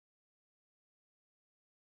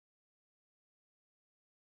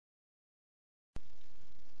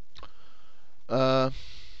Uh,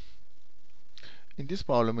 in this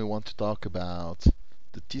problem, we want to talk about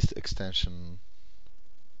the Tietze extension.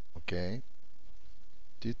 Okay,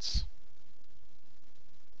 Tietze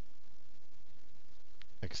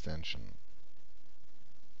extension.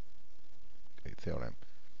 Okay, theorem.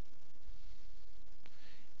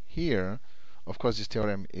 Here, of course, this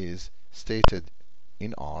theorem is stated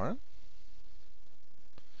in R,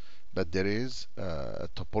 but there is a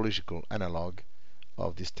topological analog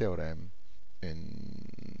of this theorem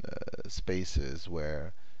in spaces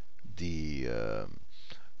where the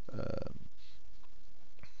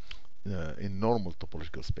in normal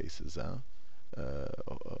topological spaces.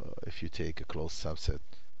 If you take a closed subset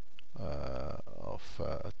of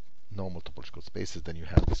normal topological spaces, then you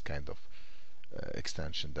have this kind of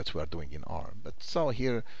extension that we are doing in R. But so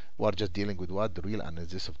here we are just dealing with what the real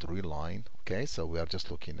analysis of the real line. Okay, so we are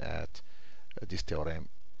just looking at this theorem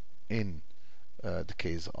in the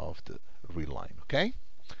case of the real line. Okay,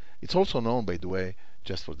 it's also known, by the way,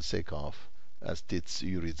 just for the sake of, as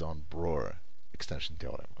Tietze-Urysohn-Breuer extension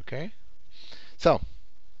theorem. Okay, so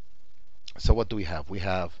what do we have? We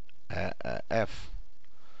have F,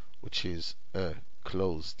 which is a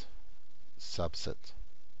closed subset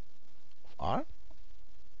of R.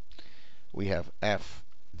 We have F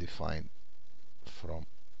defined from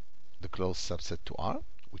the closed subset to R,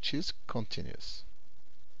 which is continuous.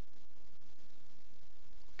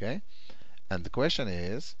 Okay, and the question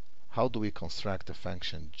is, how do we construct a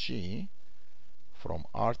function g from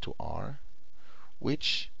R to R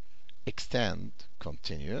which extend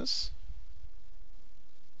continuous,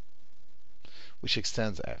 which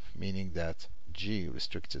extends f, meaning that g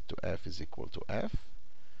restricted to f is equal to f,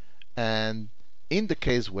 and in the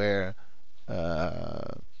case where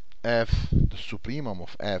f, the supremum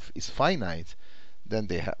of f, is finite, then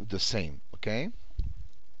they have the same. Okay,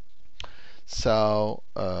 so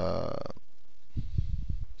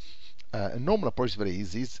a normal approach is very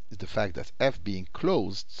easy. Is the fact that f being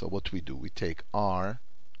closed, so what we do, we take r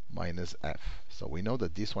minus f. So we know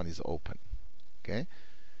that this one is open. Okay,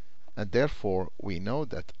 and therefore we know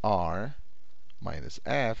that r minus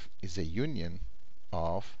f is a union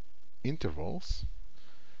of intervals,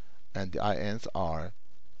 and the INs are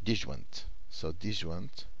disjoint. So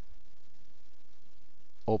disjoint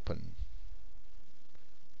open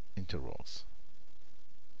intervals.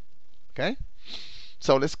 Okay,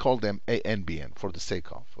 so let's call them A and Bn for the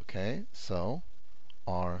sake of. Okay, so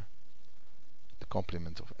R, the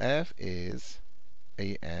complement of f is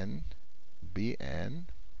An, Bn.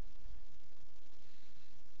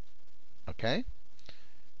 Okay,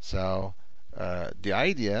 so the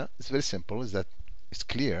idea is very simple, is that it's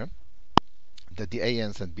clear that the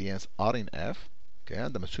Ans and Bns are in f. Okay,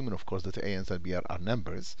 and I'm assuming, of course, that the Ans and Bn are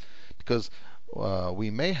numbers, because we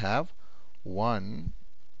may have one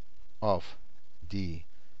of the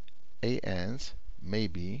Ans may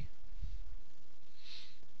be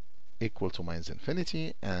equal to minus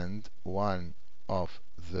infinity, and one of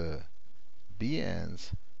the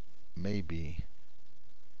Bns may be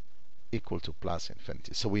equal to plus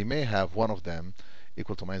infinity. So we may have one of them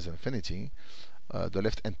equal to minus infinity, the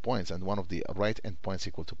left endpoints, and one of the right endpoints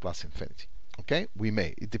equal to plus infinity. Okay, we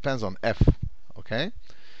may. It depends on f. Okay,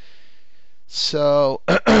 so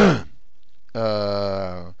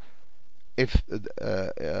if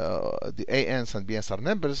the Ans and Bns are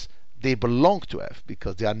numbers, they belong to f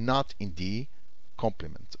because they are not in the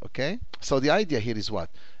complement. Okay, so the idea here is what?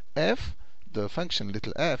 F, the function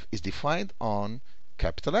little f, is defined on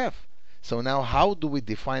capital F. So now how do we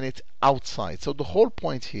define it outside? So the whole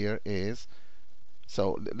point here is,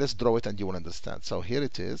 so let's draw it and you will understand. So here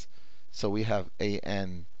it is. So we have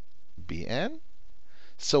An, Bn.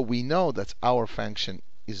 So we know that our function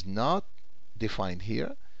is not defined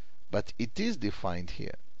here, but it is defined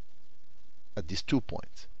here at these 2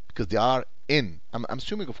 points because they are in. I'm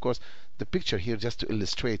assuming, of course, the picture here just to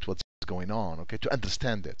illustrate what's going on, okay, to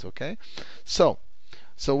understand it. Okay, so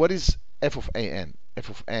what is f of An? F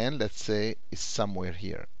of n, let's say, is somewhere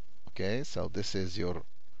here. Okay, so this is your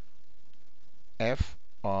f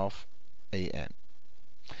of An.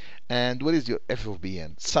 And what is your f of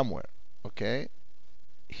Bn? Somewhere. Okay,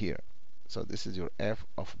 here. So this is your f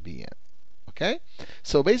of Bn. Okay,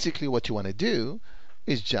 so basically what you want to do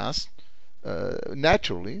is just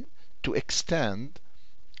naturally to extend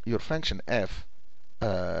your function f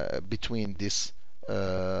between this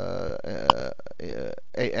An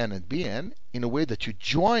and Bn in a way that you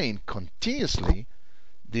join continuously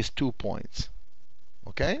these 2 points.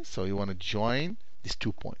 Okay, so you want to join these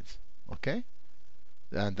 2 points. Okay,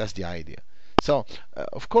 and that's the idea. So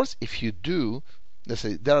of course, if you do, let's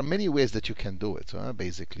say, there are many ways that you can do it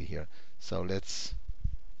basically here. So let's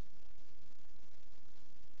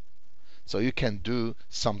So you can do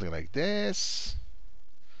something like this,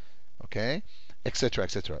 okay, etc.,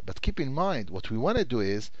 etc. But keep in mind, what we want to do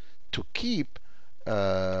is to keep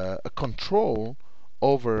a control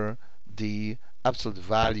over the absolute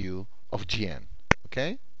value of Gn,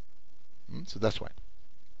 okay? So that's why.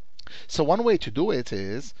 So one way to do it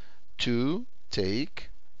is to take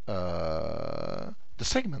the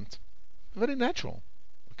segment. Very natural.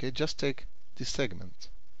 Okay, just take this segment.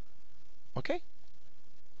 Okay?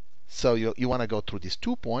 So you want to go through these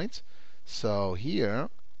 2 points. So here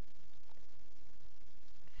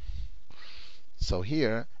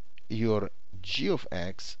your g of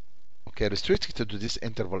x, okay, restricted to this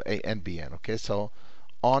interval a n bn. Okay, so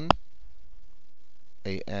on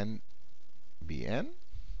a n bn,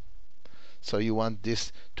 so you want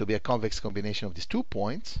this to be a convex combination of these 2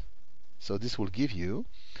 points. So this will give you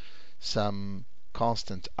some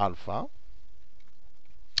constant alpha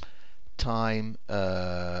time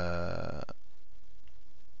so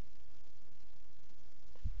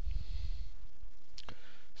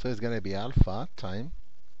it's going to be alpha time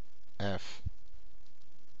f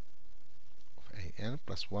of an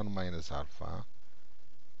plus 1 minus alpha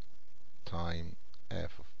time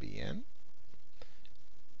f of bn,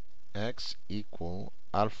 x equal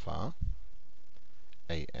alpha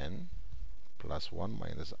an plus 1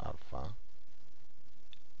 minus alpha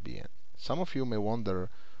bn. Some of you may wonder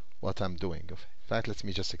what I'm doing. In fact, let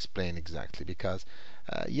me just explain exactly, because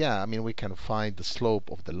yeah, I mean, we can find the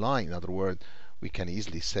slope of the line. In other words, we can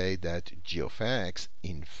easily say that g of x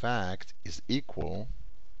in fact is equal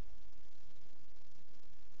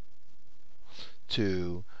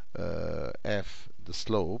to f, the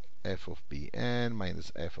slope, f of bn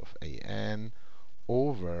minus f of an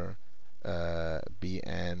over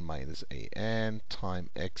bn minus an time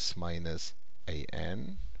x minus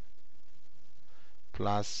an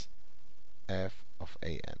plus f of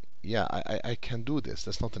an. Yeah, I can do this.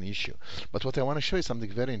 That's not an issue. But what I want to show you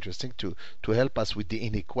something very interesting to help us with the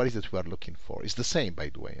inequality that we are looking for. It's the same, by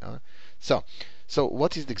the way. So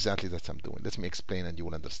what is it exactly that I'm doing? Let me explain and you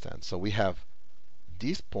will understand. So we have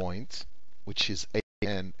this point, which is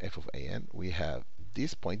an f of an. We have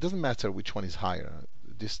this point. It doesn't matter which one is higher.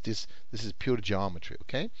 This is pure geometry,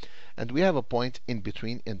 okay? And we have a point in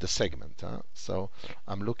between in the segment. So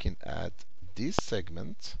I'm looking at this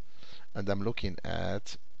segment, and I'm looking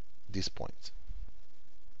at this point.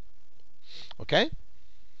 Okay?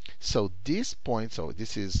 So this point, so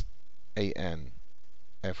this is an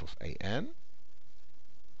f of an.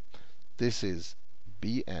 This is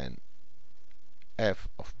bn f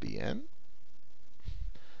of bn.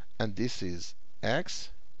 And this is x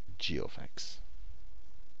g of x.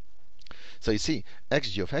 So you see,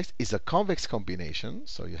 x g of x is a convex combination.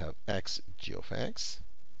 So you have x g of x,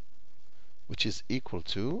 which is equal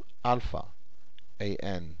to alpha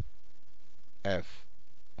an f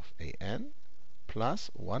of an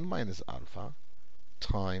plus 1 minus alpha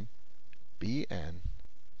time bn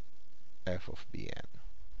f of bn,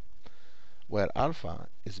 where alpha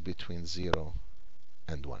is between 0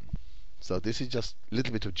 and 1. So this is just a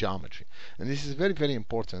little bit of geometry. And this is very, very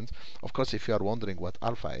important. Of course, if you are wondering what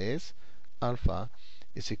alpha is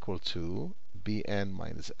equal to bn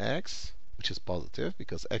minus x, which is positive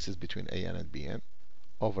because x is between an and bn,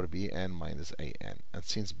 over bn minus an. And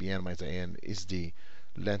since bn minus an is the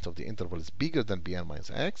length of the interval is bigger than bn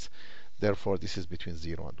minus x, therefore this is between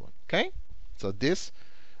 0 and 1. Okay? So this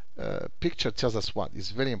picture tells us what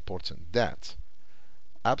is very important, that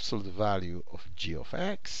absolute value of g of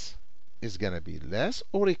x is going to be less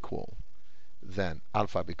or equal than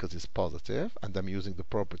alpha because it's positive, and I'm using the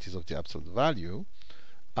properties of the absolute value,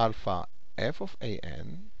 alpha f of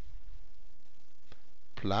an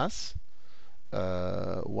plus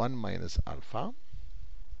 1 minus alpha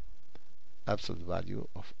absolute value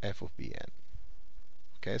of f of bn.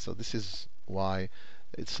 Okay, so this is why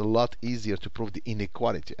it's a lot easier to prove the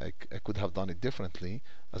inequality. I could have done it differently,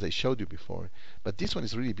 as I showed you before, but this one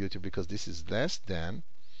is really beautiful because this is less than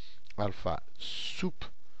alpha sup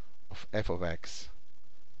of f of x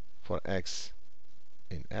for x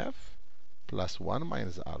in f plus 1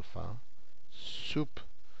 minus alpha sup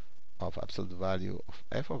of absolute value of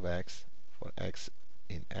f of x for x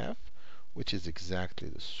in f, which is exactly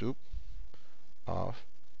the sup of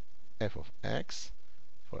f of x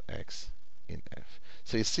for x in f.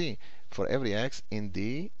 So you see, for every x in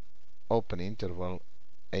the open interval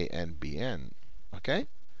a n bn, okay?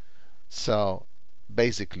 So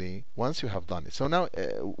basically, once you have done it, so now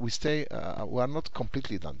we are not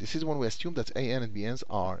completely done. This is when we assume that an and bn's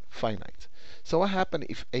are finite. So what happens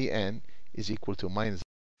if an is equal to minus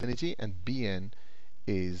infinity and bn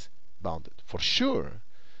is bounded? For sure,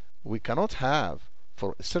 we cannot have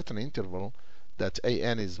for a certain interval that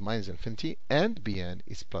an is minus infinity and bn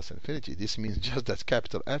is plus infinity. This means just that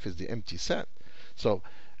capital F is the empty set. So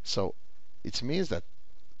it means that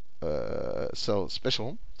so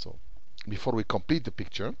before we complete the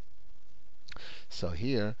picture, so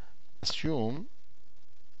here assume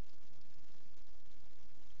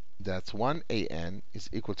that 1an is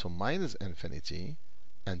equal to minus infinity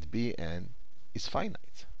and bn is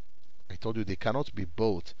finite. I told you they cannot be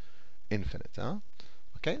both infinite. Huh?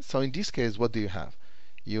 Okay, so in this case, what do you have?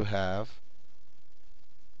 You have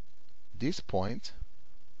this point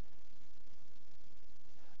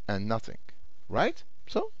and nothing, right?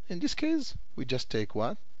 So in this case, we just take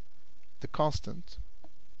what? The constant,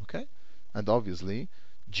 okay? And obviously,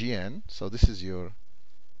 gn, so this is your,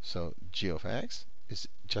 so g of x is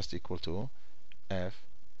just equal to f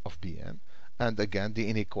of bn. And again, the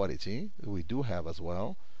inequality, we do have as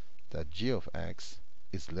well that g of x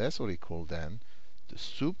is less or equal than the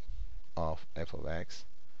sup of f of x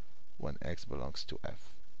when x belongs to f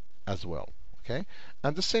as well. Okay,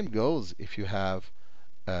 and the same goes if you have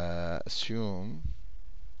assume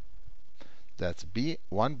that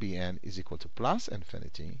b1bn is equal to plus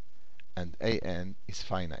infinity and an is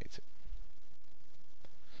finite.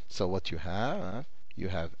 So what you have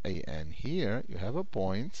an here, you have a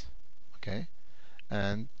point, okay,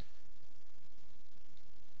 and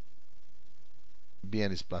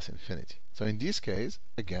bn is plus infinity. So in this case,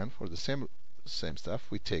 again, for the same stuff,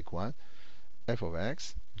 we take what? F of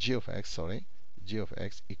x, g of x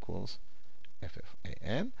equals f of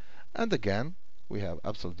an, and again, we have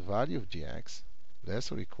absolute value of gx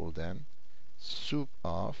less or equal than sup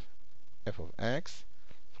of f of x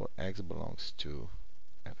for x belongs to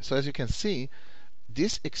f. So as you can see,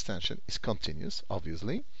 this extension is continuous,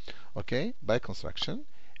 obviously, okay, by construction,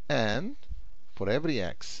 and for every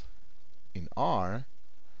x in R,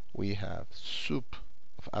 we have sup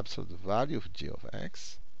of absolute value of g of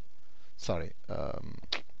x. Sorry,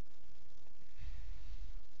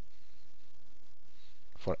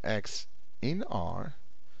 for x in R,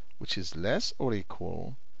 which is less or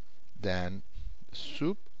equal than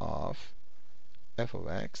sup of f of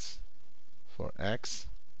x for x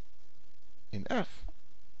in f.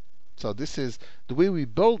 So this is the way we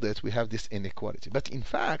build it. We have this inequality, but in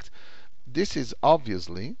fact, this is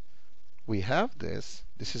obviously we have this.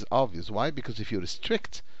 This is obvious. Why? Because if you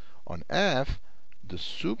restrict on f, the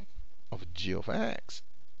sup of g of x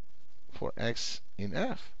for x in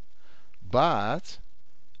f, but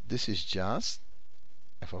this is just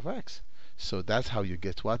f of x. So that's how you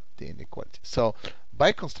get what? The inequality. So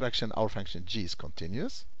by construction, our function g is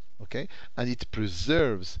continuous, okay, and it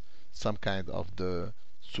preserves some kind of the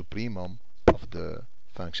supremum of the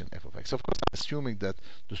function f of x. Of course, I'm assuming that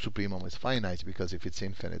the supremum is finite, because if it's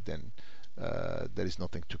infinite, then there is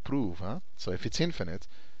nothing to prove. Huh? So if it's infinite,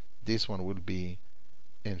 this one will be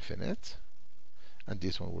infinite, and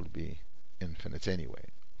this one will be infinite anyway.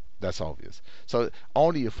 That's obvious. So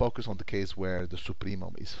only you focus on the case where the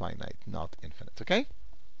supremum is finite, not infinite. Okay?